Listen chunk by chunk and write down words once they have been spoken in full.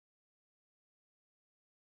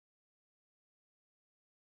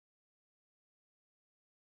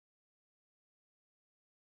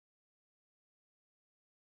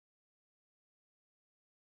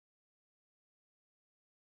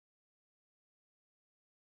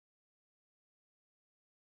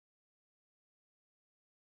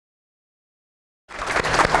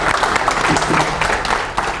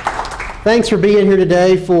Thanks for being here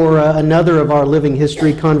today for another of our Living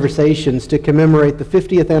History conversations to commemorate the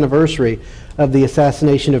 50th anniversary of the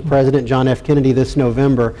assassination of President John F. Kennedy this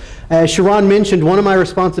November. As Sharon mentioned, one of my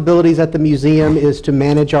responsibilities at the museum is to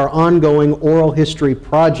manage our ongoing oral history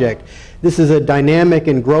project. This is a dynamic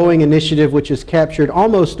and growing initiative which has captured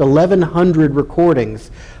almost 1,100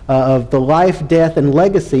 recordings of the life, death, and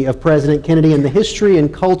legacy of President Kennedy and the history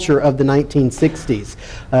and culture of the 1960s.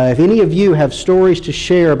 If any of you have stories to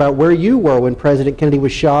share about where you were when President Kennedy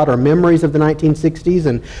was shot, or memories of the 1960s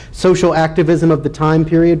and social activism of the time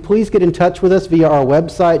period, please get in touch with us via our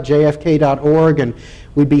website, jfk.org, and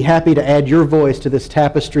we'd be happy to add your voice to this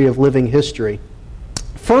tapestry of living history.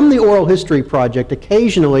 From the Oral History Project,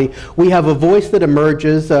 occasionally we have a voice that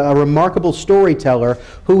emerges, a remarkable storyteller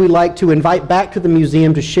who we like to invite back to the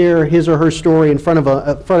museum to share his or her story in front of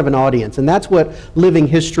an audience. And that's what Living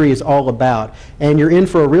History is all about. And you're in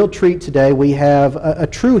for a real treat today. We have a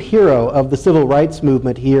true hero of the civil rights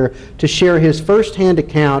movement here to share his firsthand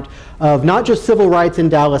account of not just civil rights in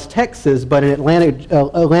Dallas, Texas, but in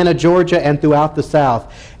Atlanta, Georgia, and throughout the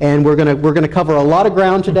South. And we're gonna cover a lot of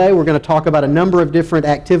ground today. We're gonna talk about a number of different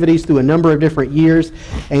activities through a number of different years.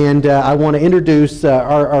 And I want to introduce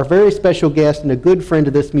our very special guest and a good friend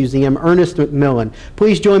of this museum, Ernest McMillan.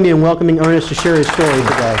 Please join me in welcoming Ernest to share his story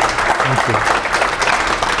today. Thank you.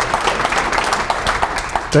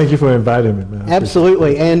 Thank you for inviting me, man.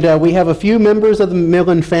 Absolutely. And we have a few members of the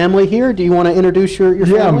McMillan family here. Do you want to introduce your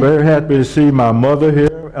family? Yeah, I'm very happy to see my mother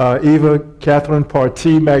here, Eva Catherine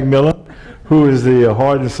Partee McMillan, who is the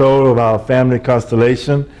heart and soul of our family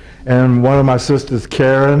constellation. And one of my sisters,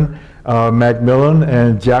 Karen McMillan,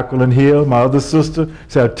 and Jacqueline Hill, my other sister.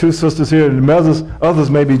 So I have two sisters here, and others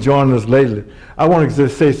may be joining us lately. I want to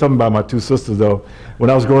just say something about my two sisters, though.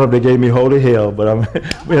 When I was growing up, they gave me holy hell, but I'm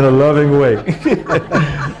in a loving way.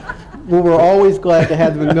 Well, we're always glad to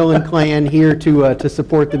have the McMillan clan here to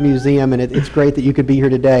support the museum, and it's great that you could be here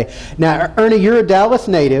today. Now, Ernie, you're a Dallas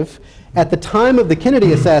native. At the time of the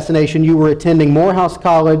Kennedy assassination, you were attending Morehouse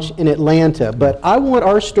College in Atlanta, but I want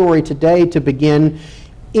our story today to begin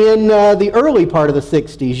in the early part of the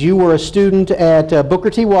 60s. You were a student at Booker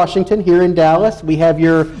T. Washington here in Dallas. We have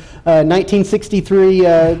your 1963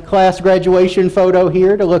 class graduation photo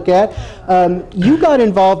here to look at. You got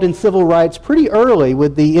involved in civil rights pretty early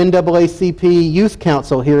with the NAACP Youth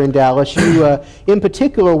Council here in Dallas. You, in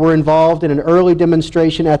particular, were involved in an early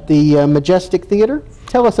demonstration at the Majestic Theater.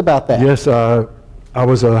 Tell us about that. Yes, I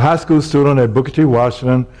was a high school student at Booker T.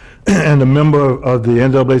 Washington and a member of the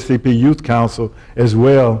NAACP Youth Council as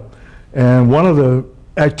well. And one of the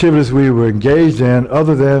activities we were engaged in,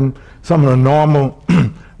 other than some of the normal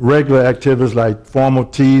regular activities like formal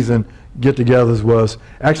teas and get-togethers, was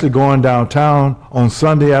actually going downtown on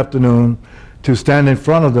Sunday afternoon to stand in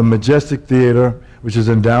front of the Majestic Theater, which is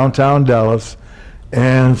in downtown Dallas,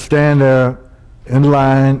 and stand there in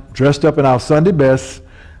line, dressed up in our Sunday best,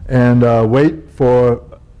 and wait for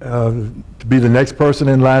to be the next person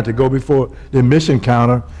in line to go before the admission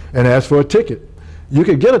counter and ask for a ticket. You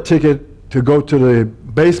could get a ticket to go to the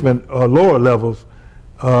basement or lower levels,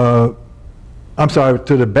 I'm sorry,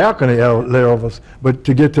 to the balcony levels, but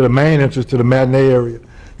to get to the main entrance to the matinee area,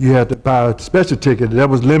 you had to buy a special ticket that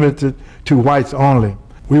was limited to whites only.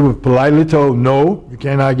 We were politely told, no, you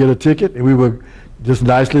cannot get a ticket, and we would just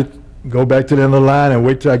nicely go back to the end of the line and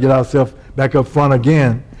wait till I get ourselves back up front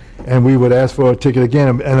again, and we would ask for a ticket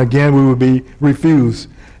again, and again we would be refused.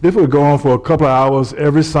 This would go on for a couple of hours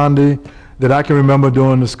every Sunday that I can remember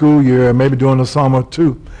during the school year, and maybe during the summer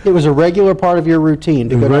too. It was a regular part of your routine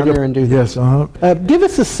to go down there and do this? Yes, give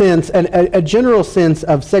us a sense, a general sense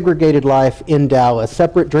of segregated life in Dallas,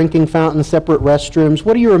 separate drinking fountains, separate restrooms.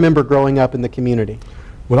 What do you remember growing up in the community?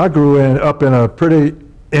 Well, I grew up in a pretty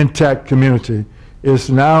intact community. It's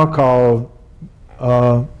now called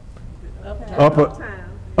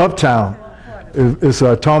Uptown. It's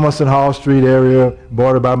Thomas and Hall Street area,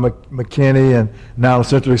 bordered by McKinney and now the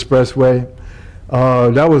Central Expressway.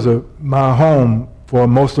 That was my home for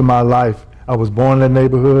most of my life. I was born in that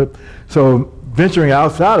neighborhood. So venturing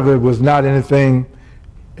outside of it was not anything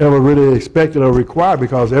ever really expected or required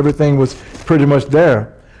because everything was pretty much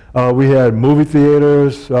there. We had movie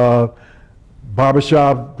theaters,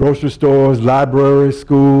 barbershop, grocery stores, libraries,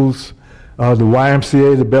 schools, the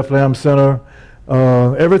YMCA, the Bethlehem Center.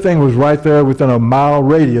 Everything was right there within a mile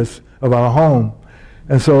radius of our home.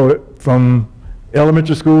 And so from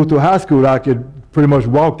elementary school to high school, I could pretty much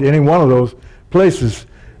walk to any one of those places.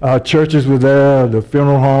 Churches were there, the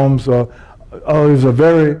funeral homes. It was a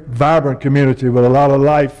very vibrant community with a lot of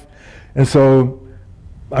life. And so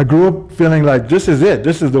I grew up feeling like this is it,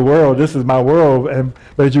 this is the world, this is my world.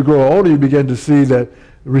 But as you grow older, you begin to see that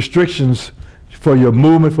restrictions for your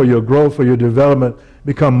movement, for your growth, for your development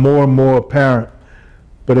become more and more apparent.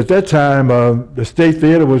 But at that time, the State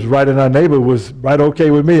Theater was right in our neighborhood, was right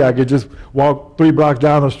okay with me. I could just walk 3 blocks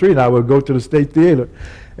down the street and I would go to the State Theater.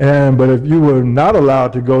 But if you were not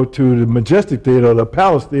allowed to go to the Majestic Theater or the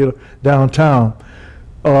Palace Theater downtown,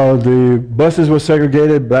 the buses were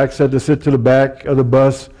segregated. Blacks had to sit to the back of the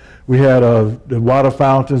bus. We had the water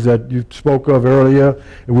fountains that you spoke of earlier,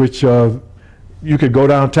 in which you could go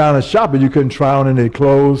downtown and shop, but you couldn't try on any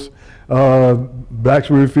clothes. Blacks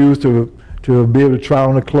refused to be able to try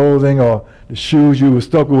on the clothing or the shoes. You were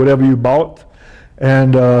stuck with whatever you bought.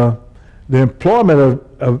 And the employment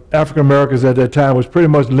of African Americans at that time was pretty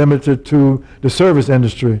much limited to the service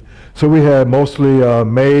industry. So we had mostly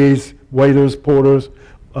maids, waiters, porters,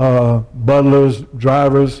 butlers,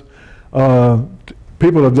 drivers,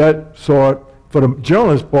 people of that sort. For the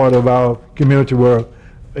journalist part of our community were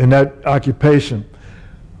in that occupation.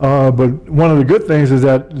 But one of the good things is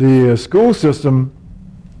that the school system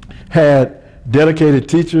had dedicated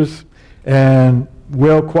teachers and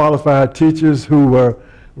well-qualified teachers who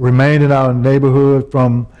remained in our neighborhood,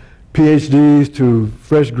 from PhDs to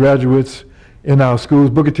fresh graduates in our schools.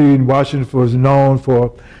 Booker T. Washington was known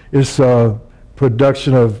for its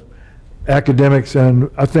production of academics, and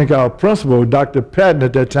I think our principal, Dr. Patton,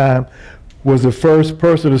 at that time, was the first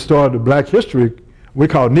person to start the Black history, we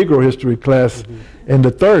call Negro history class, in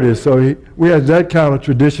the 30s. So we had that kind of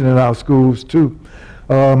tradition in our schools too.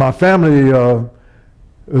 My family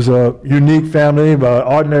was a unique family,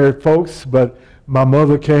 ordinary folks, but my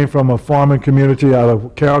mother came from a farming community out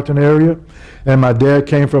of Carrollton area, and my dad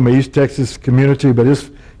came from an East Texas community, but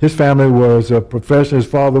his family was a professional. His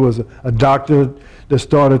father was a doctor that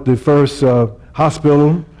started the first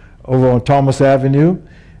hospital over on Thomas Avenue,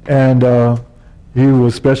 and he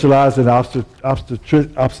was specialized in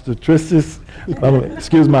obstetricians,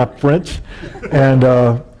 excuse my French, and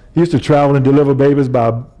he used to travel and deliver babies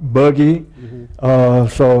by buggy.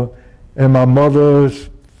 And my mother's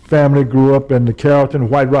family grew up in the Carrollton,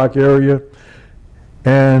 White Rock area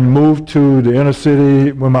and moved to the inner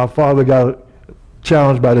city when my father got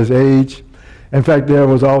challenged by his age. In fact, there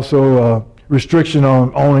was also a restriction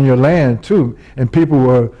on owning your land too, and people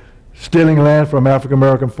were stealing land from African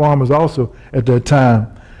American farmers also at that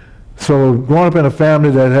time. So growing up in a family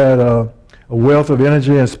that had a wealth of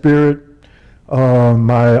energy and spirit,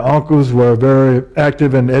 my uncles were very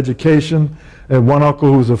active in education. And one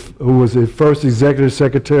uncle who was the first executive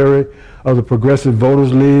secretary of the Progressive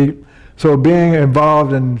Voters League. So being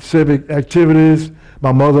involved in civic activities,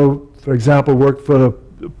 my mother, for example, worked for the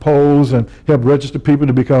polls and helped register people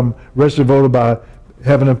to become registered voter by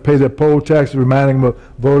having them pay their poll tax, reminding them of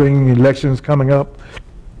voting elections coming up.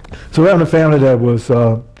 So having a family that was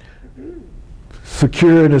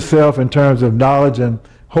secure in itself in terms of knowledge and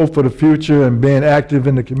hope for the future and being active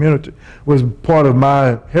in the community was part of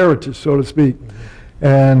my heritage, so to speak.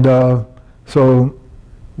 And so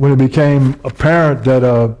when it became apparent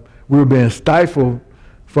that we were being stifled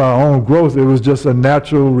for our own growth, it was just a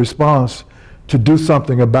natural response to do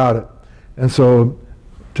something about it. And so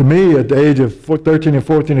to me, at the age of 13 and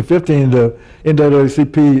 14 and 15, the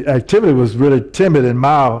NAACP activity was really timid and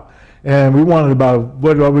mild. And we wanted about,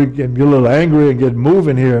 what are we getting a little angry and get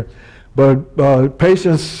moving here. But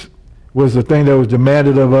patience was the thing that was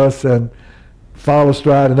demanded of us, and follow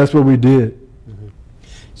stride, and that's what we did.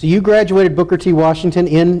 So you graduated Booker T. Washington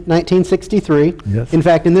in 1963. Yes. In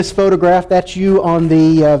fact, in this photograph, that's you on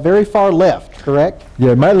the very far left, correct?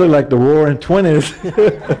 Yeah, it might look like the Roaring '20s,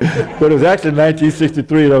 but it was actually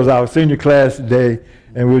 1963. That was our senior class day,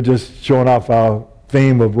 and we were just showing off our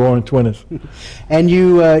theme of Roaring '20s. And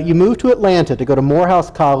you moved to Atlanta to go to Morehouse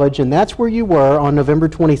College, and that's where you were on November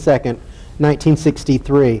 22nd,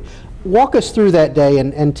 1963. Walk us through that day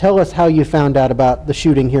and tell us how you found out about the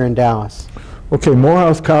shooting here in Dallas. Okay,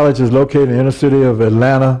 Morehouse College is located in the inner city of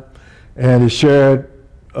Atlanta, and it shared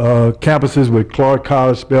campuses with Clark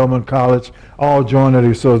College, Spelman College, all joined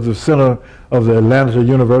it. So it's the center of the Atlanta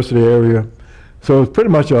University area. So it's pretty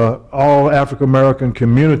much an all African American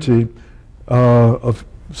community of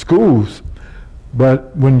schools.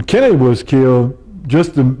 But when Kennedy was killed,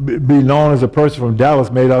 just to be known as a person from Dallas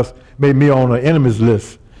made me on the enemies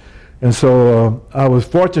list. And so I was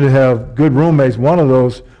fortunate to have good roommates. One of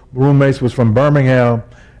those roommates was from Birmingham,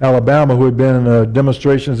 Alabama, who had been in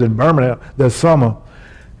demonstrations in Birmingham that summer.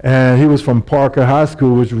 And he was from Parker High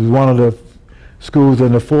School, which was one of the schools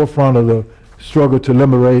in the forefront of the struggle to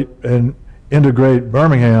liberate and integrate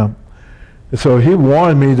Birmingham. And so he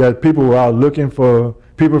warned me that people were out looking for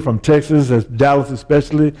people from Texas, Dallas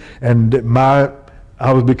especially, and my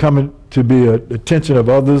I was becoming to be the attention of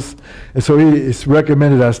others. And so it's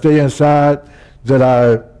recommended I stay inside, that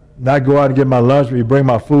I not go out and get my lunch, but he bring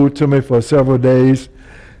my food to me for several days,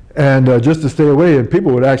 and just to stay away. And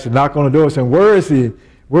people would actually knock on the door saying, where is he?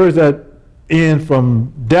 Where is that in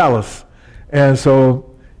from Dallas? And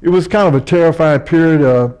so it was kind of a terrifying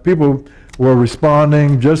period. People were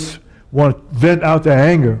responding, just want to vent out their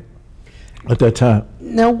anger at that time.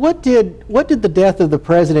 Now, what did the death of the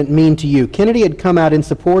president mean to you? Kennedy had come out in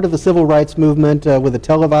support of the civil rights movement with a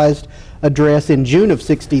televised address in June of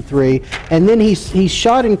 '63, and then he's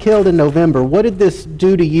shot and killed in November. What did this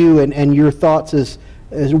do to you and your thoughts as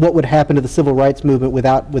what would happen to the civil rights movement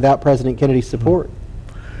without President Kennedy's support?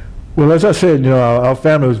 Well, as I said, our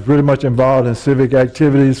family was pretty much involved in civic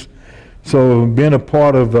activities, so being a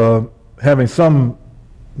part of having some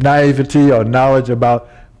naivety or knowledge about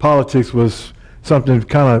politics was something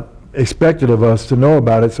kind of expected of us to know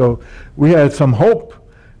about it. So we had some hope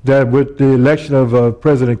that with the election of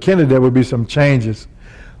President Kennedy there would be some changes.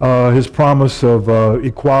 His promise of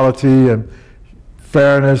equality and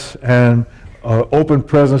fairness and open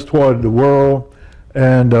presence toward the world,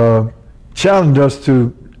 and challenged us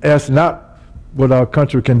to ask not what our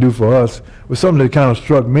country can do for us, was something that kind of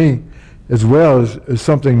struck me as well as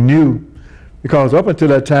something new, because up until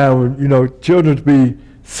that time, children to be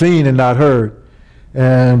seen and not heard.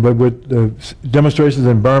 But with the demonstrations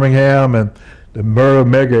in Birmingham and the murder of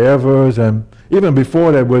Medgar Evers, and even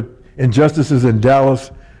before that with injustices in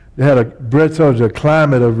Dallas, they had bred such a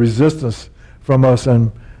climate of resistance from us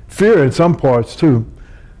and fear in some parts too.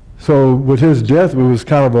 So with his death, it was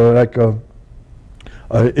kind of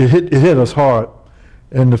it hit us hard.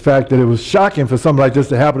 And the fact that it was shocking for something like this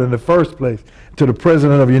to happen in the first place to the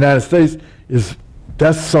President of the United States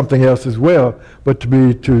that's something else as well. But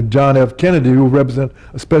to John F. Kennedy, who represents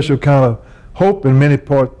a special kind of hope in many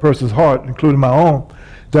person's heart, including my own,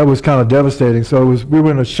 that was kind of devastating. So we were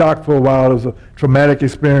in a shock for a while. It was a traumatic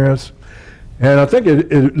experience. And I think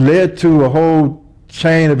it led to a whole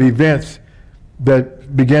chain of events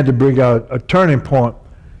that began to bring out a turning point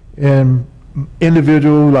in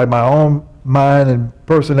individual, like my own mind and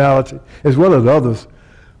personality, as well as others.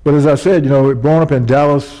 But as I said, growing up in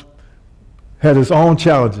Dallas had its own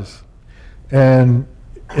challenges. And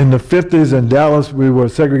in the 50s in Dallas, we were a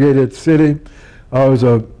segregated city. It was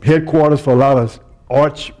a headquarters for a lot of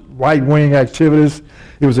arch right-wing activities.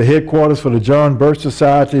 It was a headquarters for the John Birch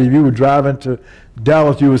Society. If you were driving to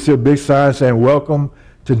Dallas, you would see a big sign saying, "Welcome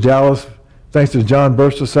to Dallas," thanks to the John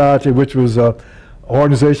Birch Society, which was an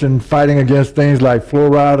organization fighting against things like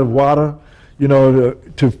fluoride of water.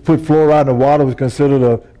 To put fluoride in the water was considered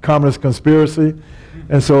a communist conspiracy.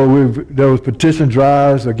 And so there was petition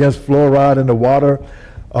drives against fluoride in the water.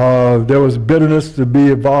 There was bitterness to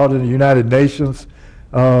be involved in the United Nations.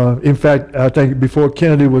 In fact, I think before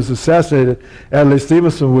Kennedy was assassinated, Adlai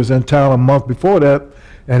Stevenson was in town a month before that,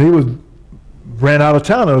 and he ran out of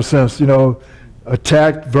town in a sense,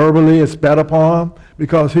 attacked verbally and spat upon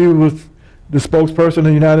because he was the spokesperson of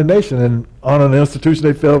the United Nations and on an institution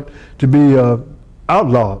they felt to be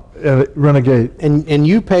outlawed, renegade. And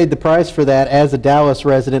you paid the price for that as a Dallas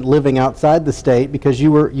resident living outside the state because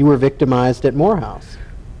you were victimized at Morehouse.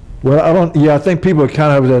 Well, I think people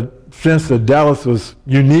kind of have that sense that Dallas was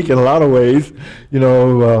unique in a lot of ways,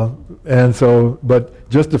 and so, but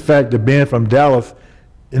just the fact that being from Dallas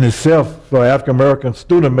in itself for an African-American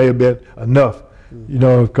student may have been enough,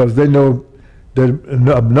 because they know that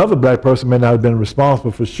another black person may not have been responsible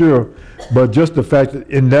for sure, but just the fact that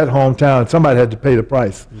in that hometown, somebody had to pay the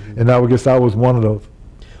price. And I guess I was one of those.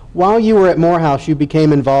 While you were at Morehouse, you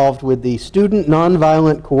became involved with the Student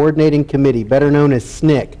Nonviolent Coordinating Committee, better known as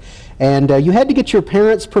SNCC. And you had to get your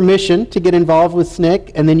parents' permission to get involved with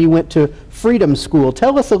SNCC, and then you went to Freedom School.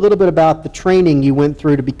 Tell us a little bit about the training you went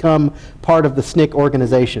through to become part of the SNCC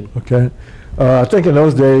organization. Okay. I think in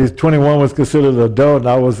those days, 21 was considered an adult, and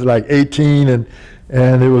I was like 18,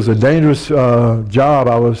 and it was a dangerous job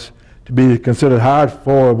I was to be considered hired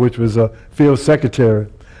for, which was a field secretary.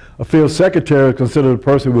 A field secretary is considered a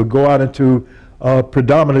person who would go out into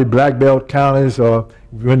predominantly black belt counties or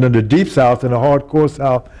in the deep south and the hardcore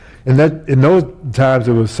south. And in those times,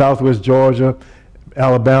 it was southwest Georgia,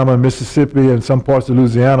 Alabama, Mississippi, and some parts of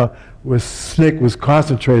Louisiana where SNCC was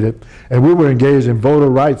concentrated. And we were engaged in voter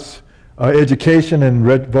rights, education, and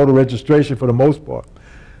voter registration for the most part.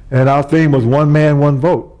 And our theme was one man, one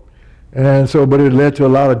vote. And so, but it led to a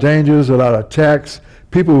lot of dangers, a lot of attacks.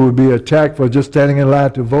 People would be attacked for just standing in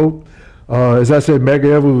line to vote. As I said,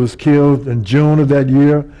 Medgar Evers was killed in June of that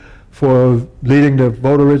year for leading the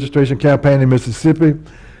voter registration campaign in Mississippi.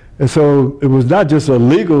 And so it was not just a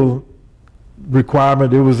legal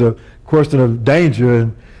requirement, it was a question of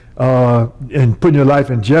danger and putting your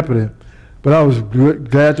life in jeopardy. But I was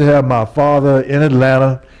glad to have my father in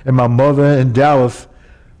Atlanta and my mother in Dallas,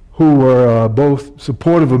 who were both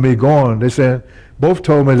supportive of me going. They said, both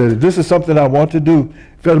told me that if this is something I want to do,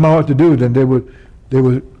 felt in my heart to do, then they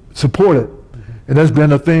would support it. And that's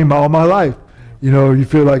been a theme all my life. You know, you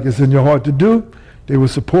feel like it's in your heart to do, they would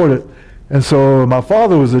support it. And so my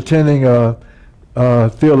father was attending a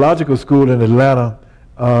theological school in Atlanta,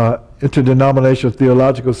 Interdenominational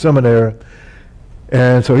Theological Seminary.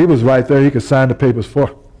 And so he was right there. He could sign the papers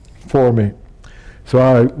for me. So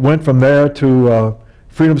I went from there to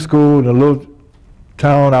Freedom School in a little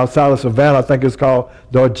town outside of Savannah. I think it's called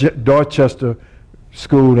Dorchester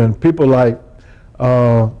School. And people like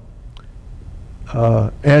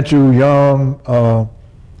Andrew Young,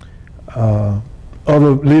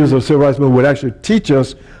 other leaders of the civil rights movement would actually teach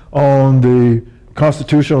us on the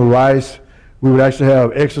constitutional rights. We would actually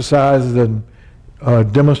have exercises and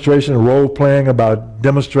demonstration, role playing about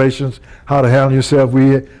demonstrations, how to handle yourself.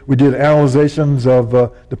 We did analyzations of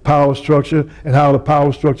the power structure and how the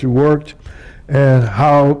power structure worked, and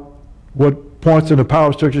what points in the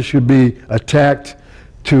power structure should be attacked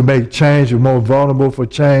to make change. You're more vulnerable for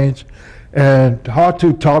change, and how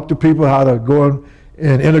to talk to people, how to go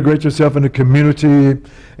and integrate yourself in the community.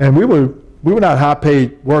 And we were not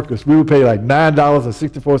high-paid workers. We were paid like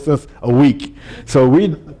 $9.64 a week. So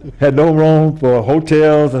we had no room for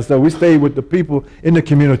hotels and stuff. We stayed with the people in the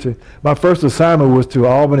community. My first assignment was to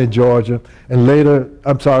Albany, Georgia, and later,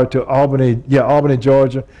 to Albany,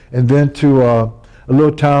 Georgia, and then to a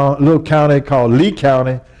little county called Lee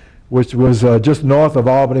County, which was just north of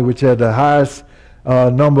Albany, which had the highest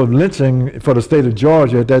number of lynching for the state of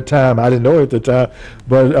Georgia at that time. I didn't know it at the time,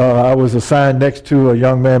 but I was assigned next to a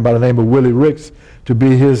young man by the name of Willie Ricks to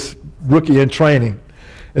be his rookie in training.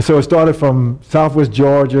 And so it started from southwest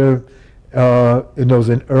Georgia in those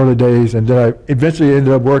early days, and then I eventually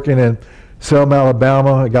ended up working in Selma,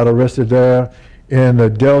 Alabama. I got arrested there, in the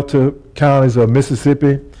Delta counties of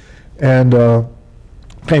Mississippi, and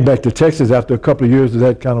came back to Texas after a couple of years of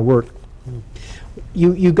that kind of work.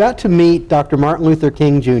 You got to meet Dr. Martin Luther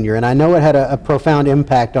King Jr., and I know it had a profound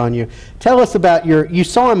impact on you. Tell us about you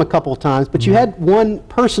saw him a couple of times, but you had one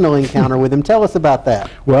personal encounter with him. Tell us about that.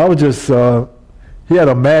 Well, I was just, he had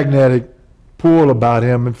a magnetic pull about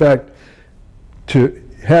him. In fact, to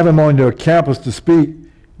have him on your campus to speak,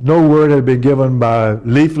 no word had been given by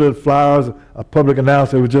leaflet, flyers, a public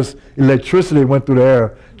announcement. It was just electricity went through the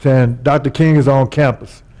air saying, Dr. King is on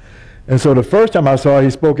campus. And so the first time I saw it, he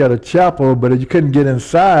spoke at a chapel, but you couldn't get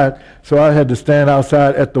inside, so I had to stand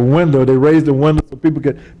outside at the window. They raised the window so people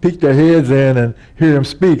could peek their heads in and hear him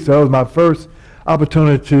speak. So that was my first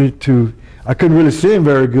opportunity I couldn't really see him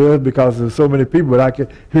very good because there's so many people, but I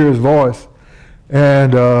could hear his voice.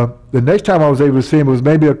 And the next time I was able to see him was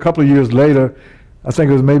maybe a couple of years later. I think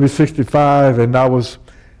it was maybe '65, and I was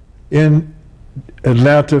in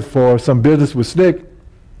Atlanta for some business with SNCC.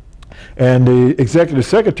 And the executive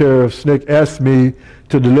secretary of SNCC asked me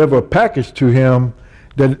to deliver a package to him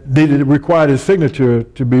that required his signature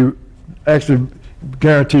to be actually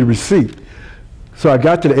guaranteed receipt. So I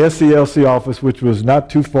got to the SCLC office, which was not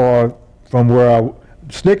too far from where our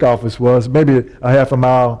SNCC office was, maybe a half a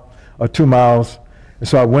mile or 2 miles. And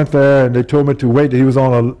so I went there, and they told me to wait. He was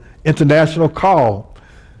on an international call.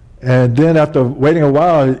 And then after waiting a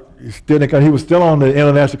while, he was still on the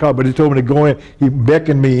international call, but he told me to go in. He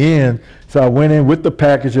beckoned me in, so I went in with the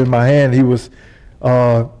package in my hand. He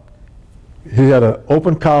had an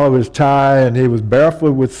open collar with his tie, and he was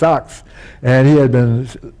barefoot with socks. And he had been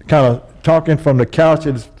kind of talking from the couch,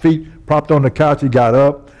 and his feet propped on the couch. He got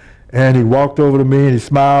up, and he walked over to me, and he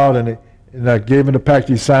smiled, and I gave him the package.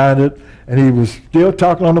 He signed it, and he was still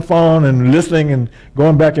talking on the phone and listening and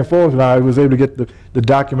going back and forth. And I was able to get the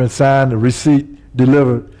document signed, the receipt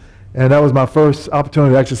delivered. And that was my first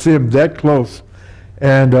opportunity to actually see him that close.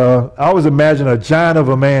 And I always imagined a giant of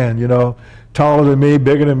a man, you know, taller than me,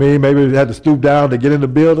 bigger than me. Maybe he had to stoop down to get in the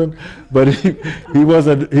building, but he was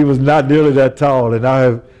not nearly that tall. And I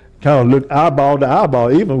have kind of looked eyeball to eyeball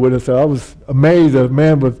even with him. So I was amazed that a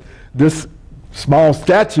man with this small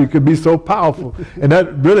stature could be so powerful. And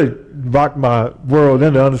that really rocked my world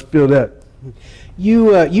into understand that.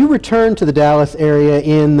 You returned to the Dallas area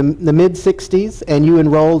in the mid-'60s, and you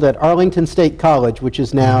enrolled at Arlington State College, which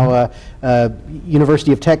is now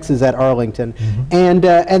University of Texas at Arlington. And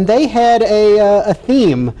they had a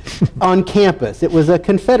theme on campus. It was a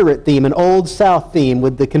Confederate theme, an Old South theme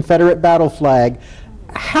with the Confederate battle flag.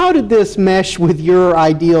 How did this mesh with your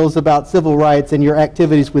ideals about civil rights and your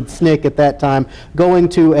activities with SNCC at that time, going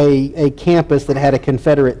to a campus that had a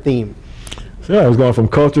Confederate theme? Yeah, I was going from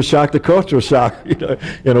culture shock to cultural shock, you know,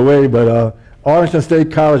 in a way. But Arlington State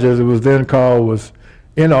College, as it was then called, was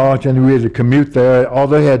in Arlington. We had to commute there.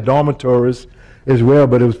 Although they had dormitories as well,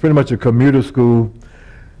 but it was pretty much a commuter school.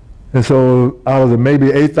 And so out of the maybe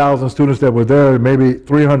 8,000 students that were there, maybe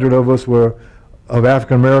 300 of us were of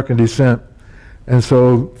African-American descent. And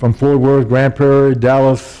so from Fort Worth, Grand Prairie,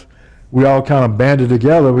 Dallas, we all kind of banded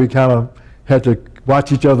together. We kind of had to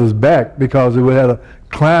watch each other's back because we had a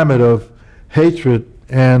climate of hatred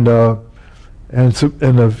and a kind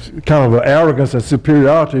of an arrogance and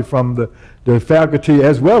superiority from the faculty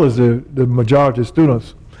as well as the majority of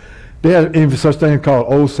students. They had even such thing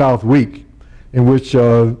called Old South Week, in which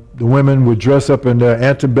the women would dress up in their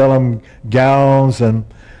antebellum gowns, and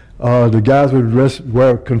the guys would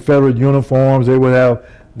wear Confederate uniforms. They would have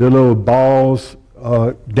their little balls,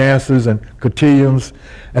 dances and cotillions,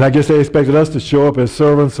 and I guess they expected us to show up as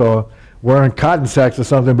servants or wearing cotton sacks or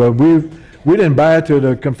something, but we didn't buy it till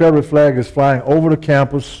the Confederate flag is flying over the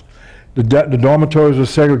campus. The dormitories were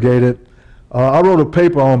segregated. I wrote a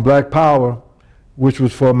paper on Black Power, which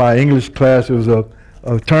was for my English class. It was a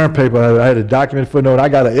term paper. I had a document footnote. I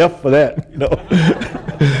got an F for that, you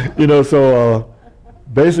know. You know, so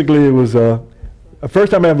basically it was the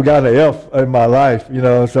first time I ever got an F in my life, you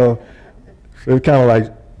know, so it kind of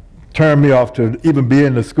like turned me off to even be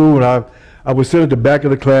in the school. And I would sit at the back of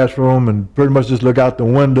the classroom and pretty much just look out the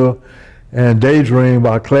window and daydream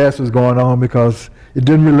while class was going on because it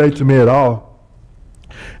didn't relate to me at all.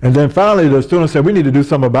 And then finally the students said, we need to do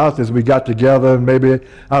something about this. We got together, and maybe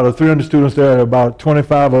out of 300 students there, about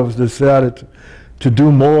 25 of us decided to do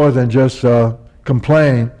more than just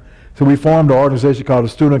complain. So we formed an organization called the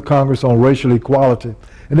Student Congress on Racial Equality.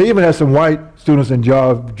 And they even had some white students in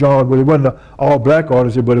joined, but it wasn't an all-black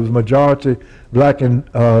organization, but it was majority black and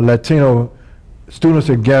Latino students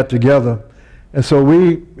that got together. And so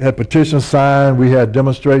we had petitions signed, we had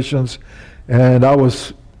demonstrations, and I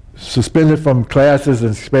was suspended from classes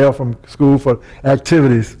and expelled from school for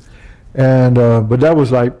activities. And but that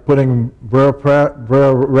was like putting Brer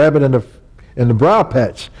Rabbit in the briar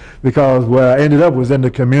patch, because where I ended up was in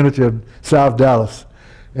the community of South Dallas,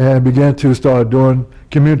 and began to start doing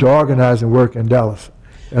community organizing work in Dallas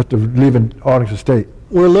after leaving Arlington State.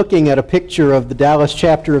 We're looking at a picture of the Dallas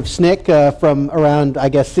chapter of SNCC from around, I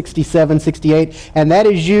guess, 67, 68, and that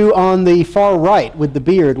is you on the far right with the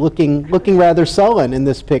beard, looking rather sullen in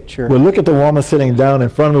this picture. Well, look at the woman sitting down in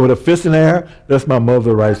front of me with a fist in the air. That's my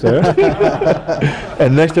mother right there.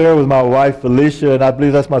 And next to her was my wife, Felicia, and I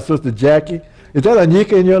believe that's my sister, Jackie. Is that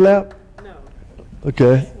Anika in your lap? No.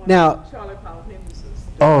 Okay. Now,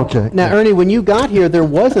 oh, okay. Now, Ernie, when you got here, there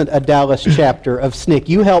wasn't a Dallas chapter of SNCC.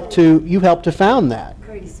 You helped to found that.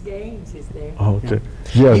 Games is there. Oh, okay.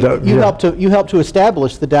 Yeah, you helped to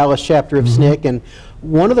establish the Dallas chapter of SNCC, and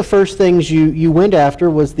one of the first things you went after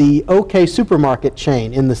was the OK supermarket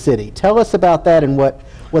chain in the city. Tell us about that and what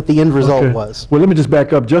the end result was. Well, let me just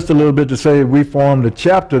back up just a little bit to say we formed a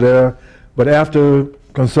chapter there, but after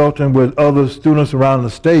consulting with other students around the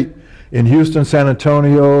state in Houston, San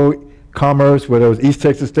Antonio, Commerce, where there was East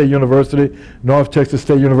Texas State University, North Texas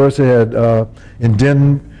State University had in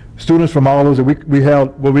Denton, students from all over. We held,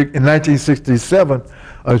 in 1967,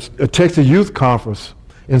 a Texas Youth Conference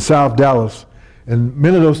in South Dallas. And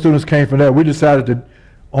many of those students came from there. We decided to,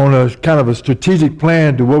 on a kind of a strategic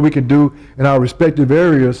plan to what we could do in our respective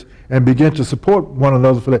areas and begin to support one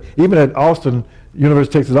another for that. Even at Austin,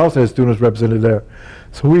 University of Texas also had students represented there.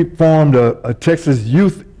 So we formed a Texas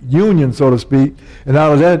Youth Union, so to speak, and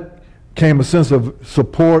out of that came a sense of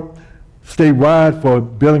support statewide for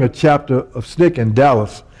building a chapter of SNCC in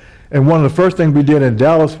Dallas. And one of the first things we did in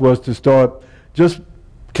Dallas was to start just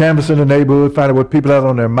canvassing the neighborhood, finding what people had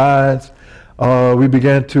on their minds. We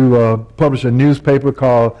began to publish a newspaper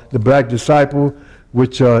called The Black Disciple,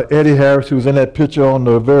 which Eddie Harris, who was in that picture on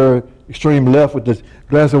the very extreme left with the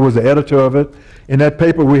glasses, was the editor of it. In that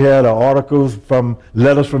paper we had articles from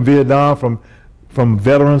letters from Vietnam, from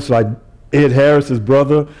veterans like Ed Harris's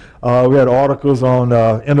brother. We had articles on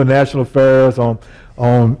international affairs, on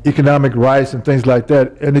economic rights and things like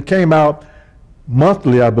that. And it came out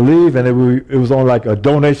monthly, I believe, and it was on like a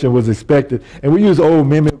donation was expected. And we used old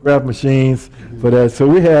mimeograph machines for that. So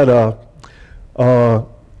we had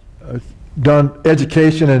done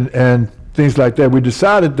education and things like that. We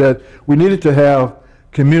decided that we needed to have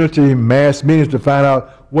community mass meetings to find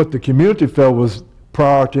out what the community felt was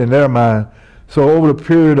priority in their mind. So over the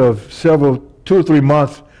period of 2 or 3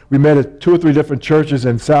 months, we met at 2 or 3 different churches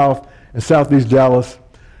in Southeast Dallas,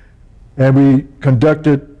 and we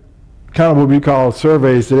conducted kind of what we call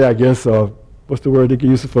surveys today, I guess. What's the word they can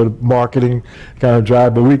use for the marketing kind of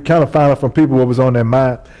drive? But we kind of found out from people what was on their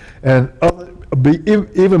mind. And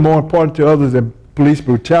even more important to others than police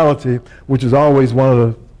brutality, which is always one of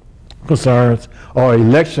the concerns, or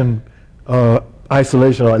election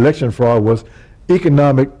isolation or election fraud, was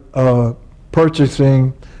economic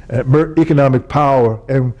purchasing, economic power,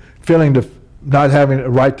 and feeling not having a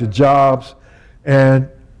right to jobs, and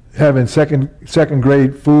having second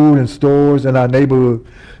grade food in stores in our neighborhood.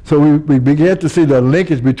 So we began to see the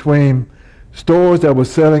linkage between stores that were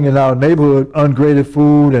selling in our neighborhood ungraded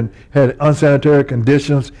food and had unsanitary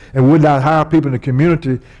conditions and would not hire people in the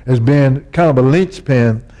community as being kind of a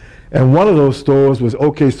linchpin. And one of those stores was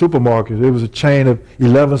OK Supermarket. It was a chain of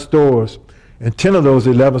 11 stores, and 10 of those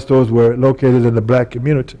 11 stores were located in the black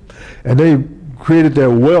community. And they created their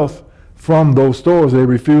wealth from those stores. They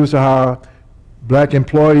refused to hire black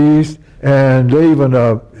employees, and they even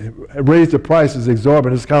raised the prices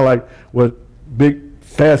exorbitant. It's kind of like what big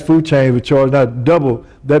fast food chains would charge, not double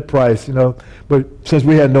that price, you know. But since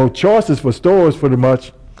we had no choices for stores pretty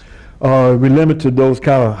much, we limited those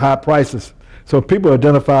kind of high prices. So people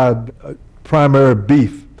identified primary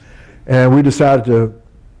beef, and we decided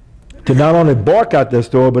to not only boycott their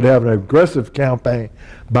store, but have an aggressive campaign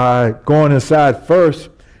by going inside first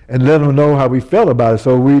and letting them know how we felt about it.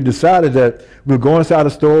 So we decided that we would go inside the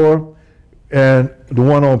store, and the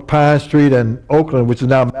one on Pine Street and Oakland, which is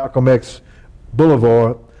now Malcolm X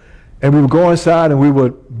Boulevard, and we would go inside and we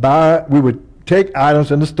would take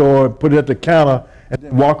items in the store and put it at the counter and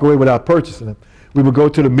then walk away without purchasing them. We would go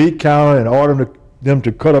to the meat counter and order them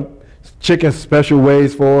to cut up chicken special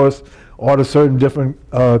ways for us, order certain different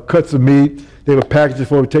cuts of meat. They would package it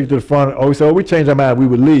for us, take it to the front. Oh, we said, oh, we changed our mind, we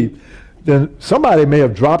would leave. Then somebody may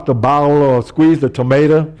have dropped a bottle or squeezed a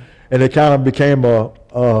tomato, and it kind of became an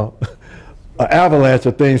avalanche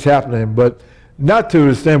of things happening, but not to the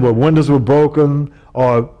extent where windows were broken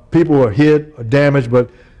or people were hit or damaged, but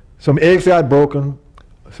some eggs got broken,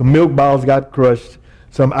 some milk bottles got crushed,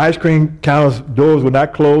 some ice cream counters doors were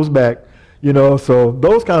not closed back, you know, so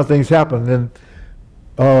those kind of things happened. And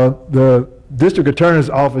the district attorney's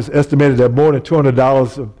office estimated that more than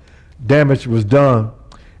 $200 of damage was done.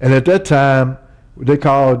 And at that time, what they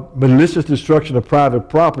called malicious destruction of private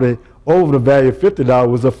property over the value of $50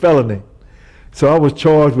 was a felony. So I was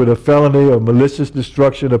charged with a felony of malicious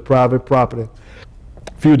destruction of private property.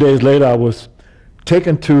 A few days later, I was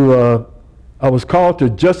taken to, I was called to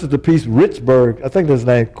Justice of the Peace Richburg, I think that's his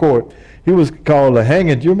name, court. He was called a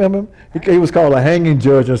hanging, do you remember him? He was called a hanging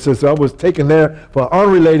judge, and so I was taken there for an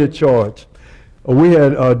unrelated charge. We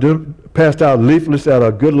had passed out leaflets at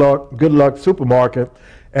a Good Luck supermarket,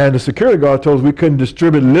 and the security guard told us we couldn't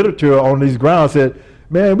distribute literature on these grounds. Said,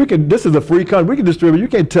 man, this is a free country, we can distribute, you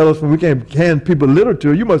can't tell us when we can't hand people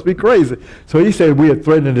literature, you must be crazy. So he said we had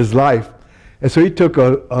threatened his life. And so he took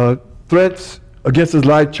a threats against his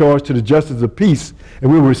life charge to the Justice of Peace,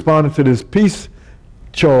 and we were responding to this peace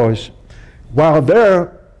charge. While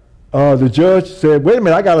there, the judge said, wait a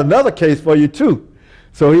minute, I got another case for you too.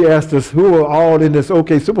 So he asked us who were all in this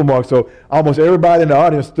OK Supermarket. So almost everybody in the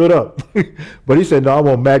audience stood up. But he said, no, I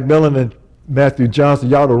want McMillan and Matthew Johnson,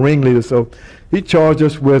 y'all the ringleaders. So he charged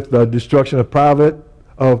us with destruction of private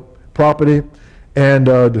property, and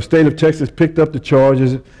the state of Texas picked up the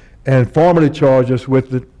charges and formally charged us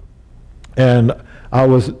with it. And I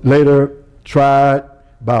was later tried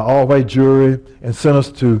by all-white jury and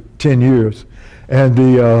sentenced to 10 years. And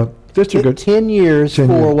the district... 10 years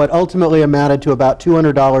for what ultimately amounted to about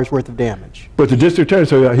 $200 worth of damage. But the district attorney,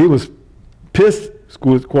 so he was pissed,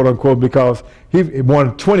 quote unquote, because he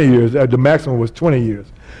wanted 20 years. The maximum was 20 years.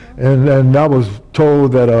 And I was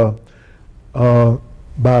told that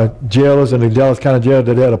by jailers in the Dallas County Jail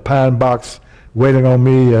that they had a pine box waiting on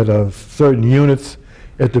me at certain units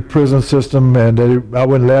at the prison system, and I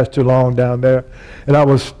wouldn't last too long down there. And I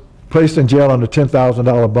was placed in jail on a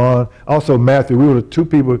 $10,000 bond. Also, Matthew, we were the two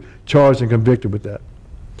people charged and convicted with that.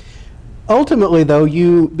 Ultimately, though,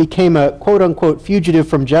 you became a quote-unquote fugitive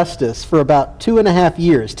from justice for about 2.5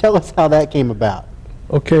 years. Tell us how that came about.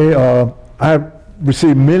 Okay, I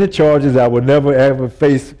received many charges I would never ever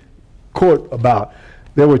face court about.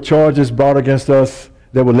 There were charges brought against us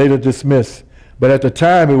that were later dismissed. But at the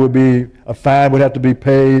time, it would be a fine would have to be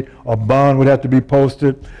paid, or bond would have to be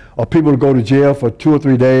posted, or people would go to jail for 2 or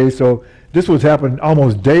 3 days. So this was happening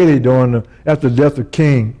almost daily after the death of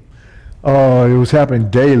King. It was happening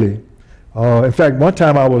daily. In fact, one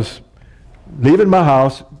time I was leaving my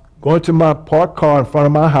house, going to my parked car in front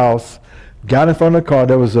of my house, got in front of the car.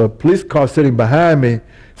 There was a police car sitting behind me.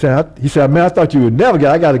 He said, man, I thought you would never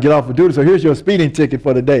I got to get off of duty, so here's your speeding ticket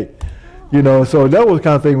for the day. You know, so that was the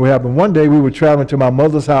kind of thing that happened. One day we were traveling to my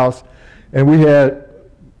mother's house, and we had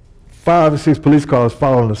 5 or 6 police cars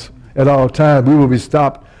following us at all times. We would be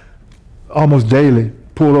stopped almost daily,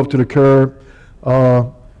 pulled over to the curb.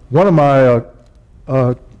 One of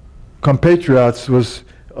my compatriots was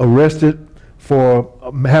arrested for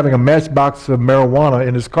having a matchbox of marijuana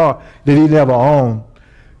in his car that he never owned.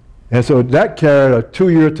 And so that carried a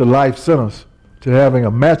 2-year to life sentence to having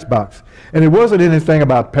a matchbox. And it wasn't anything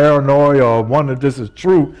about paranoia or wondering if this is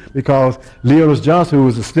true, because Leotis Johnson, who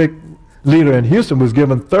was a stick leader in Houston, was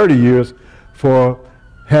given 30 years for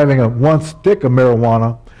having one stick of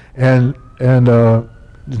marijuana. And the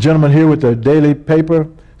gentleman here with the daily paper,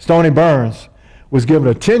 Stoney Burns, was given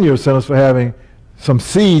a 10-year sentence for having some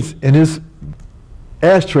seeds in his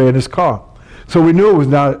ashtray in his car. So we knew it was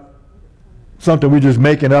not something we're just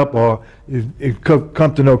making up, or it could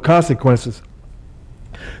come to no consequences.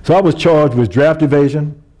 So I was charged with draft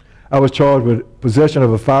evasion. I was charged with possession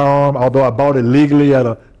of a firearm, although I bought it legally at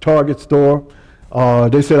a Target store.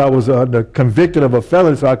 They said I was convicted of a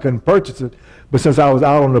felony, so I couldn't purchase it. But since I was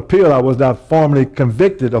out on appeal, I was not formally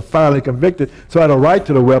convicted or finally convicted, so I had a right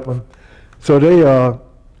to the weapon. So they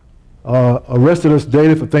arrested us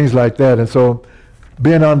daily for things like that. And so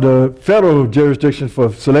being under federal jurisdiction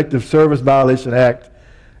for Selective Service Violation Act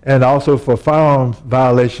and also for firearms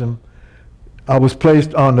violation, I was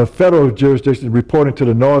placed on the federal jurisdiction reporting to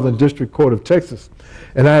the Northern District Court of Texas.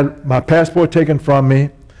 And I had my passport taken from me,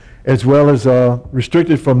 as well as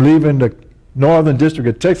restricted from leaving the Northern District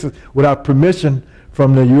of Texas without permission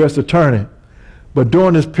from the U.S. Attorney. But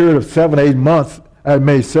during this period of 7 or 8 months, I had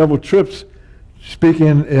made several trips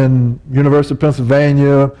speaking in University of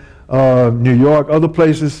Pennsylvania, New York, other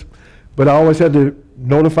places, but I always had to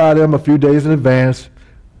notify them a few days in advance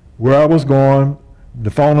where I was going, the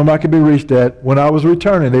phone number I could be reached at. When I was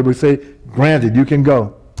returning, they would say, granted, you can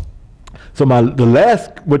go. So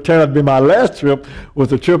what turned out to be my last trip was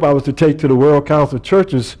the trip I was to take to the World Council of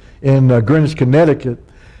Churches in Greenwich, Connecticut.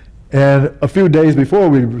 And a few days before,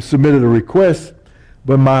 we submitted a request,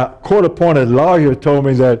 but my court-appointed lawyer told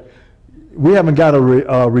me that we haven't got a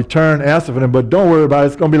return answer for them, but don't worry about it.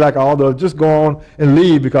 It's going to be like all the, just go on and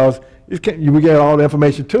leave, because we get all the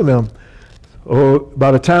information to them.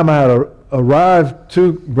 By the time I had arrived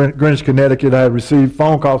to Greenwich, Connecticut, I had received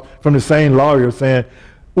phone calls from the same lawyer saying,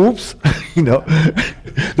 oops,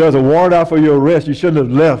 there's a warrant out for your arrest. You shouldn't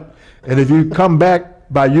have left. And if you come back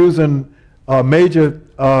by using a major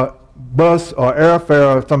bus or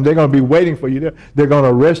airfare or something, they're going to be waiting for you there. They're going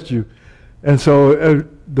to arrest you. And so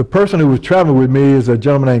the person who was traveling with me is a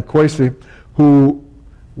gentleman named Kwesi, who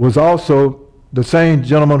was also the same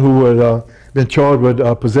gentleman who had been charged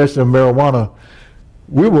with possession of marijuana.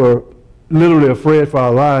 We were literally afraid for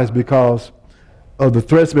our lives because of the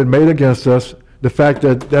threats that had been made against us. The fact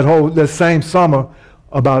that that same summer,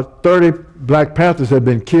 about 30 Black Panthers had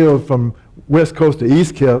been killed from West Coast to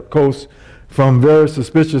East Coast from very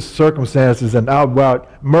suspicious circumstances and outright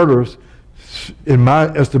murders, in my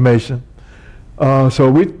estimation. So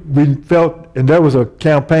we felt, and there was a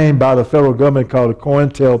campaign by the federal government called the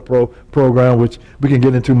COINTEL program, which we can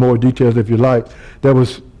get into more details if you like, that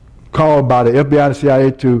was called by the FBI and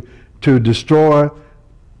CIA to destroy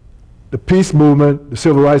the peace movement, the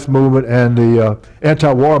civil rights movement, and the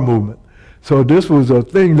anti-war movement. So this was a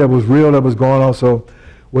thing that was real, that was going on. So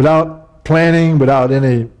without planning, without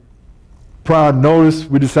any prior notice,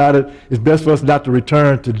 we decided it's best for us not to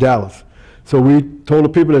return to Dallas. So we told the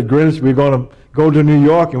people at Greenwich we're going to go to New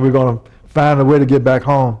York and we're going to find a way to get back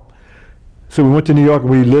home. So we went to New York and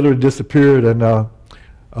we literally disappeared. And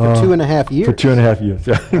for 2.5 years. For 2.5 years,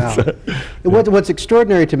 yeah. Wow. What's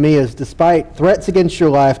extraordinary to me is, despite threats against your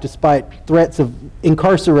life, despite threats of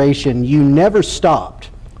incarceration, you never stopped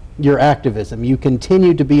your activism. You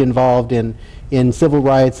continued to be involved in civil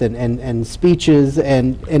rights and speeches,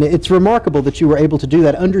 and it's remarkable that you were able to do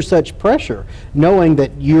that under such pressure, knowing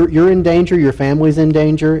that you're in danger, your family's in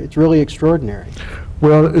danger. It's really extraordinary.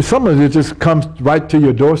 Well, some of it just comes right to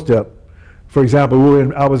your doorstep. For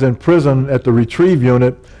example, I was in prison at the retrieve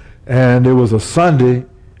unit, and it was a Sunday,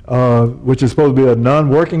 which is supposed to be a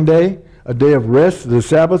non-working day, a day of rest, the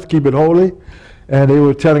Sabbath, keep it holy, and they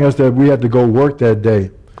were telling us that we had to go work that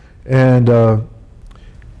day. And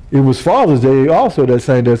it was Father's Day also that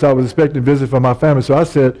same day, so I was expecting a visit from my family. So I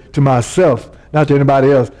said to myself, not to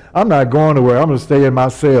anybody else, I'm not going nowhere. I'm going to stay in my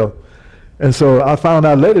cell. And so I found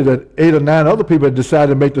out later that 8 or 9 other people had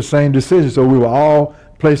decided to make the same decision. So we were all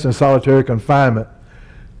placed in solitary confinement.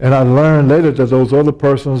 And I learned later that those other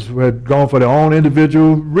persons had gone for their own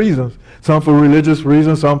individual reasons, some for religious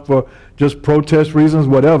reasons, some for just protest reasons,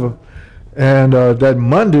 whatever. And that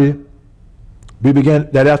Monday, we began,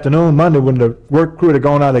 that afternoon, Monday, when the work crew had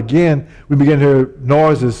gone out again, we began to hear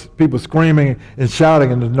noises, people screaming and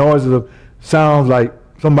shouting, and the noises of sounds like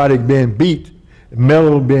somebody being beat.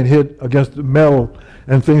 metal being hit against the metal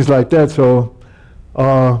and things like that. So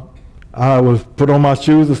I was put on my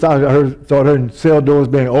shoes and started. I heard cell doors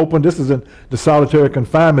being opened. This is in the solitary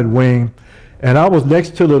confinement wing, and I was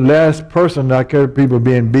next to the last person. I heard people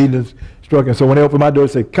being beaten and struck. And so when they opened my door,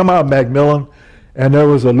 they said, "Come out, McMillan." And there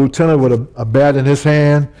was a lieutenant with a bat in his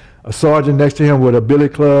hand, a sergeant next to him with a billy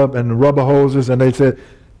club and rubber hoses, and they said,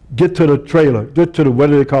 "Get to the trailer, get to the, what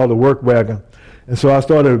do they call, the work wagon." And so I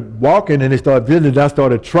started walking, and they started visiting. I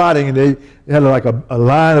started trotting, and they had like a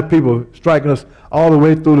line of people striking us all the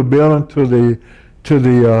way through the building to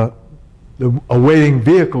the awaiting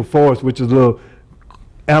vehicle for us, which is a little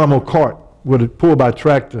animal cart with it pulled by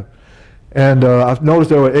tractor. And I noticed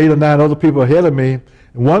there were 8 or 9 other people ahead of me.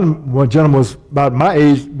 And one gentleman was about my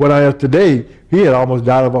age, what I have today. He had almost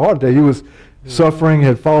died of a heart attack. He was suffering,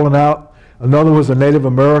 had fallen out. Another was a Native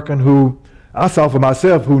American who I saw for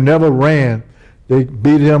myself, who never ran. They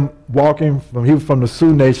beat him walking he was from the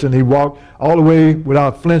Sioux Nation. He walked all the way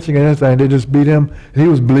without flinching or anything. They just beat him, and he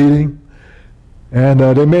was bleeding. And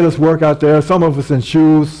they made us work out there, some of us in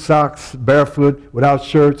shoes, socks, barefoot, without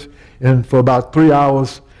shirts, and for about 3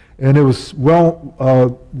 hours. And it was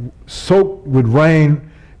soaked with rain.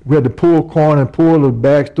 We had to pull corn and pull the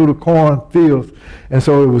bags through the corn fields. And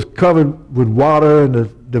so it was covered with water,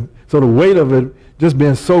 and so the weight of it just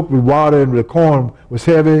being soaked with water, and the corn was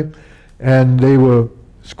heavy. And they were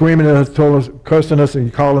screaming at us, cursing us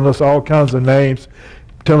and calling us all kinds of names,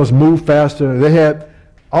 telling us move faster. They had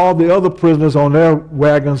all the other prisoners on their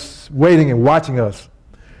wagons waiting and watching us.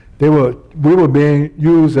 We were being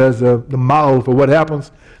used as the model for what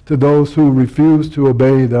happens to those who refuse to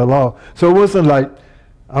obey their law. So it wasn't like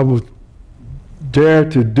I was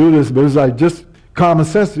dared to do this, but it was like just common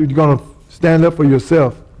sense. You're going to stand up for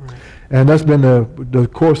yourself. Right. And that's been the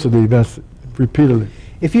course of the events repeatedly.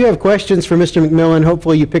 If you have questions for Mr. McMillan,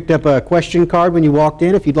 hopefully you picked up a question card when you walked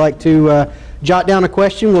in. If you'd like to jot down a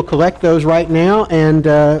question, we'll collect those right now and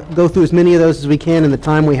go through as many of those as we can in the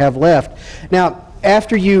time we have left. Now,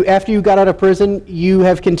 after you got out of prison, you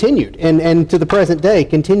have continued, and to the present day,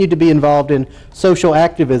 continued to be involved in social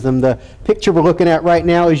activism. The picture we're looking at right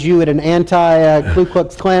now is you at an anti-Ku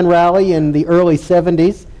Klux Klan rally in the early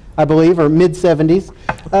 70s, I believe, or mid-70s.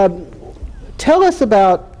 Tell us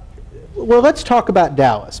about, well, let's talk about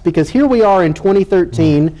Dallas, because here we are in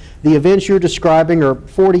 2013. The events you're describing are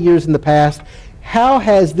 40 years in the past. How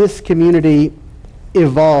has this community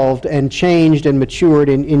evolved and changed and matured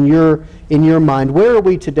in your mind? Where are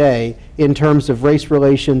we today in terms of race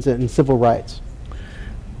relations and civil rights?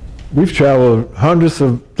 We've traveled hundreds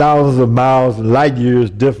of thousands of miles, light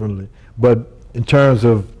years differently, but in terms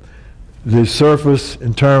of the surface,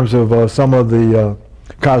 in terms of some of the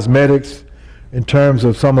cosmetics, in terms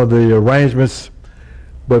of some of the arrangements,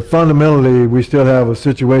 but fundamentally we still have a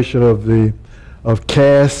situation of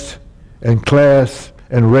caste and class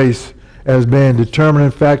and race as being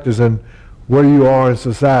determining factors in where you are in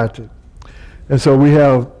society. And so we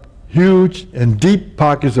have huge and deep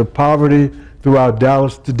pockets of poverty throughout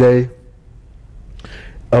Dallas today,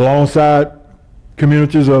 alongside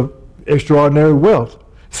communities of extraordinary wealth,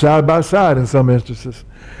 side by side in some instances.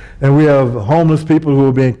 And we have homeless people who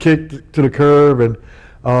are being kicked to the curb and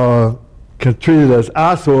treated as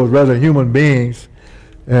eyesores rather than human beings.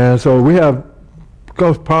 And so we have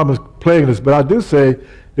problems plaguing us, but I do say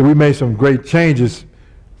that we made some great changes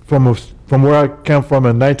from where I came from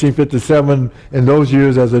in 1957, in those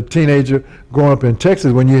years as a teenager growing up in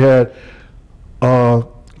Texas, when you had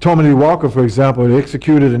Tommy Lee Walker, for example,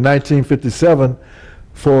 executed in 1957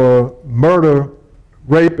 for murder,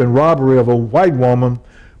 rape, and robbery of a white woman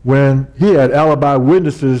when he had alibi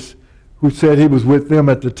witnesses who said he was with them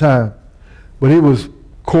at the time. But he was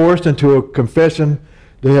coerced into a confession.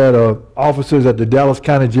 They had officers at the Dallas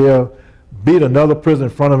County Jail beat another prisoner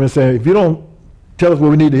in front of him and saying, if you don't tell us what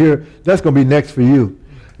we need to hear, that's going to be next for you.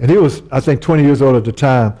 And he was, I think, 20 years old at the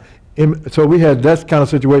time. So we had that kind of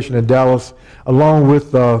situation in Dallas, along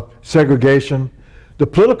with segregation. The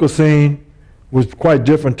political scene was quite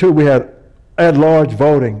different, too. We had at-large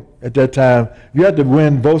voting at that time. You had to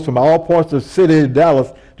win votes from all parts of the city of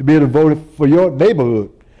Dallas to be able to vote for your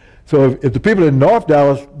neighborhood. So if the people in North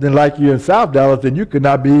Dallas didn't like you in South Dallas, then you could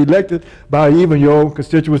not be elected by even your own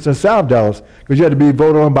constituents in South Dallas, because you had to be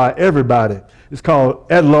voted on by everybody. It's called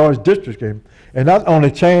at-large districting. And that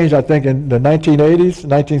only changed, I think, in the 1980s,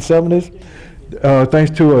 1970s,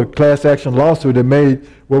 thanks to a class action lawsuit that made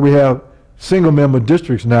where we have single-member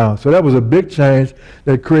districts now. So that was a big change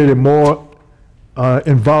that created more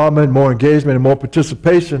involvement, more engagement, and more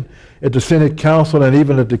participation at the Senate Council and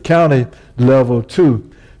even at the county level, too.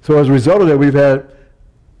 So as a result of that, we've had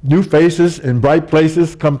new faces in bright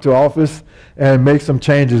places come to office and make some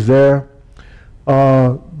changes there.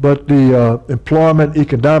 But the employment,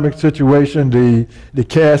 economic situation, the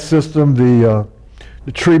caste system, the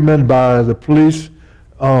treatment by the police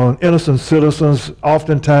on innocent citizens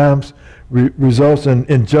oftentimes results in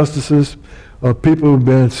injustices. People have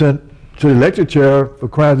been sent to the electric chair for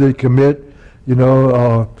crimes they commit,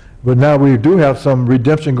 but now we do have some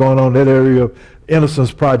redemption going on in that area of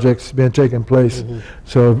innocence projects being taking place.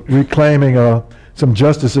 So reclaiming some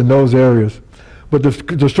justice in those areas. But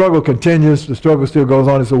the struggle continues, the struggle still goes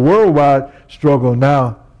on. It's a worldwide struggle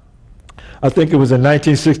now. I think it was in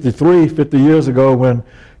 1963, 50 years ago, when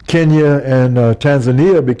Kenya and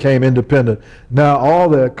Tanzania became independent. Now all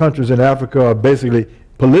the countries in Africa are basically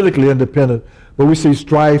politically independent, but we see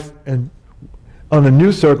strife and under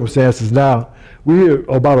new circumstances now. We hear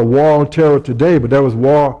about a war on terror today, but there was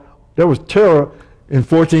terror in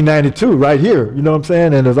 1492 right here, you know what I'm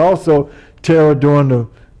saying? And there's also terror during the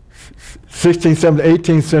 16th, 17th,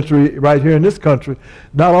 18th century right here in this country,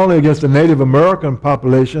 not only against the Native American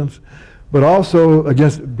populations, but also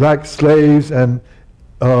against black slaves and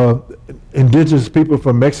indigenous people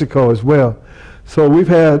from Mexico as well. So we've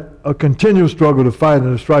had a continual struggle to fight,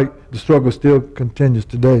 and the struggle still continues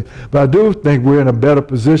today. But I do think we're in a better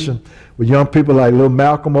position with young people like little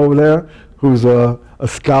Malcolm over there, who's a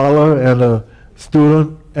scholar and a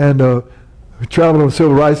student, and who traveled on a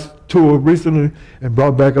civil rights tour recently and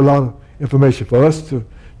brought back a lot of information for us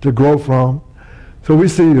to grow from. So we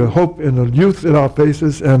see the hope in the youth in our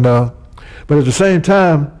faces, and but at the same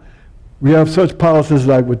time, we have such policies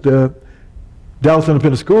like with the Dallas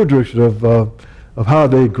Independent School District of how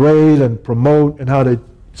they grade and promote and how they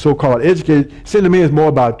so-called educate. It seems to me it's more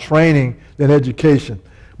about training than education,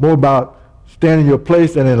 more about standing your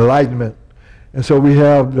place than enlightenment. And so we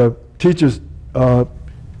have the teachers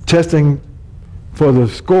testing for the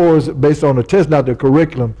scores based on the test, not the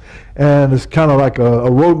curriculum. And it's kind of like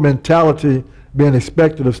a rote mentality being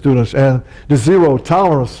expected of students. And the zero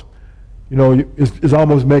tolerance, is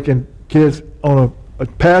almost making kids on a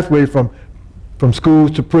pathway from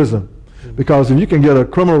schools to prison. Because if you can get a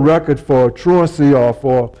criminal record for truancy or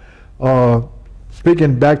for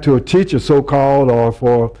speaking back to a teacher, so-called, or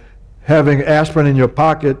for having aspirin in your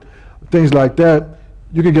pocket, things like that,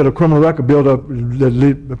 you can get a criminal record built up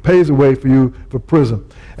that paves the way for you for prison.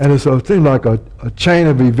 And it's a thing like a chain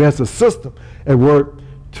of events, a system at work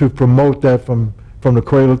to promote that from the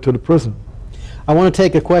cradle to the prison. I want to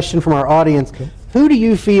take a question from our audience. Okay. Who do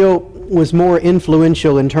you feel was more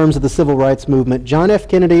influential in terms of the civil rights movement, John F.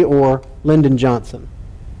 Kennedy or Lyndon Johnson?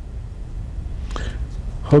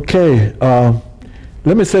 Okay,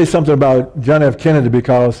 let me say something about John F. Kennedy,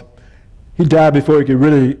 because he died before he could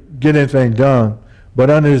really get anything done. But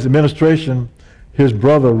under his administration, his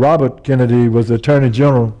brother Robert Kennedy was the Attorney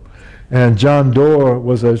General, and John Doerr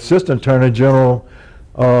was the Assistant Attorney General,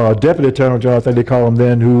 Deputy Attorney General, I think they call him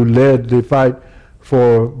then, who led the fight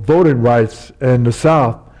for voting rights in the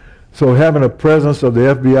South. So having a presence of the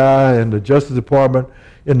FBI and the Justice Department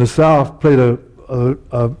in the South played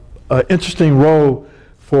an interesting role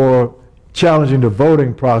for challenging the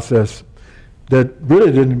voting process that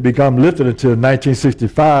really didn't become lifted until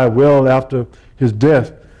 1965, well after his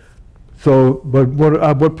death. So, but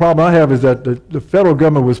what problem I have is that the federal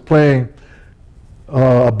government was playing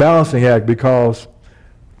a balancing act, because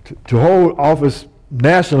to hold office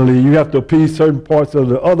nationally, you have to appease certain parts of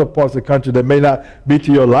the other parts of the country that may not be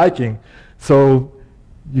to your liking. So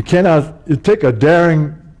you cannot take a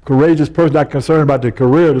daring, courageous person not concerned about their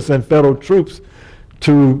career to send federal troops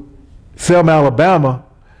to Selma, Alabama,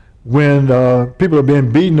 when people are being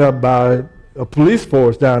beaten up by a police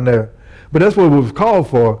force down there. But that's what it was called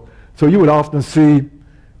for. So you would often see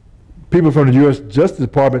people from the U.S. Justice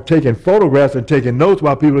Department taking photographs and taking notes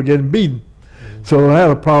while people are getting beaten. So I had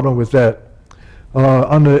a problem with that.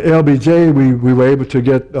 Under LBJ, we were able to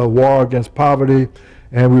get a war against poverty,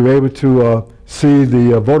 and we were able to see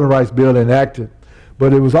the voting rights bill enacted.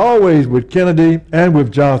 But it was always with Kennedy and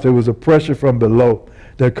with Johnson, it was a pressure from below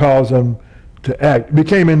that caused them to act. It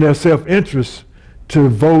became in their self-interest to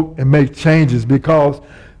vote and make changes, because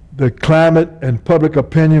the climate and public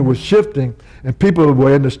opinion was shifting, and people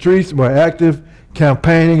were in the streets, were active,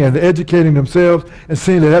 campaigning and educating themselves, and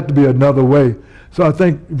seeing there had to be another way. So I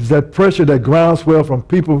think it was that pressure, that groundswell from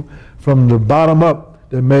people from the bottom up,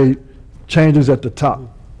 that made changes at the top.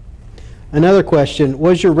 Another question,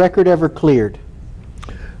 was your record ever cleared?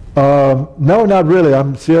 No, not really.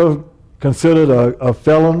 I'm still considered a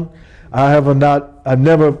felon. I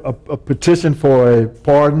never petitioned for a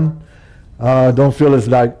pardon. Don't feel it's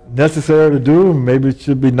like necessary to do. Maybe it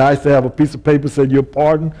should be nice to have a piece of paper say you're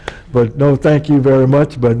pardoned, but no, thank you very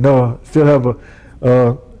much. But no, still have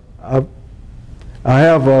I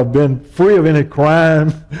have been free of any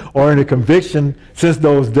crime or any conviction since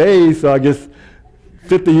those days. So I guess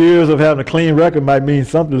 50 years of having a clean record might mean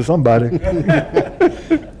something to somebody.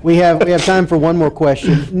 We have time for one more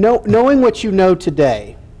question. Knowing what you know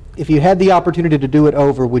today, if you had the opportunity to do it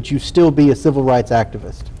over, would you still be a civil rights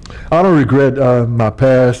activist? I don't regret my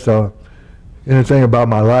past or anything about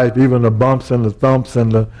my life, even the bumps and the thumps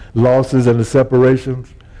and the losses and the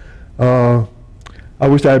separations. I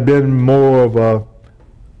wish I had been more of a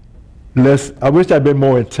I wish I'd been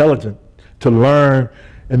more intelligent to learn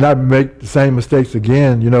and not make the same mistakes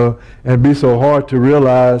again, you know, and be so hard to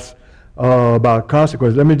realize about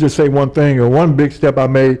consequences. Let me just say one thing, or one big step I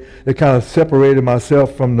made that kind of separated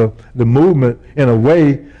myself from the movement in a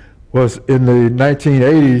way was in the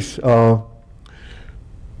 1980s.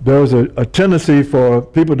 There was a tendency for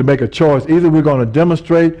people to make a choice. Either we're going to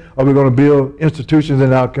demonstrate or we're going to build institutions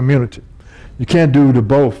in our community. You can't do the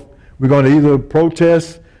both. We're going to either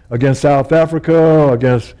protest against South Africa,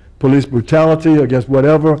 against police brutality, against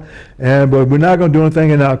whatever, but we're not going to do anything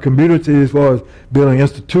in our community as far as building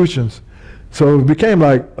institutions. So it became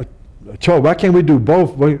like a choice. Why can't we do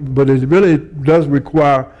both? But it really does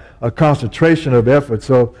require a concentration of effort.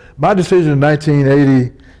 So my decision in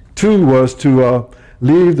 1982 was to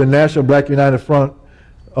leave the National Black United Front,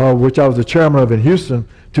 which I was the chairman of in Houston,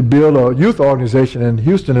 to build a youth organization in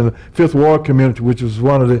Houston in the Fifth Ward community, which was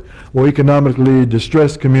one of the more economically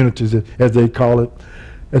distressed communities, as they call it,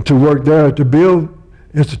 and to work there to build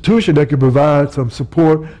institutions that could provide some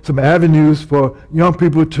support, some avenues for young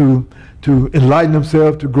people to enlighten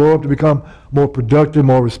themselves, to grow up, to become more productive,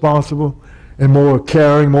 more responsible, and more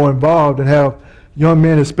caring, more involved, and have young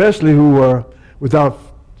men especially who were without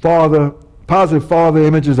positive father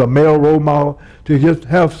images, a male role model, to just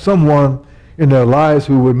have someone in their lives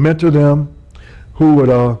who would mentor them, who would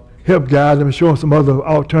help guide them and show them some other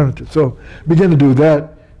alternatives. So begin to do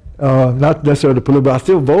that, not necessarily political, but I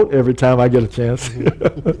still vote every time I get a chance.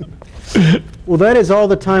 Well, that is all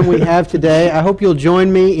the time we have today. I hope you'll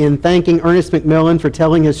join me in thanking Ernest McMillan for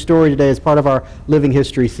telling his story today as part of our Living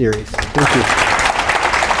History series. Thank you.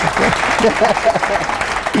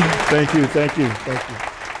 Thank you, thank you, thank you.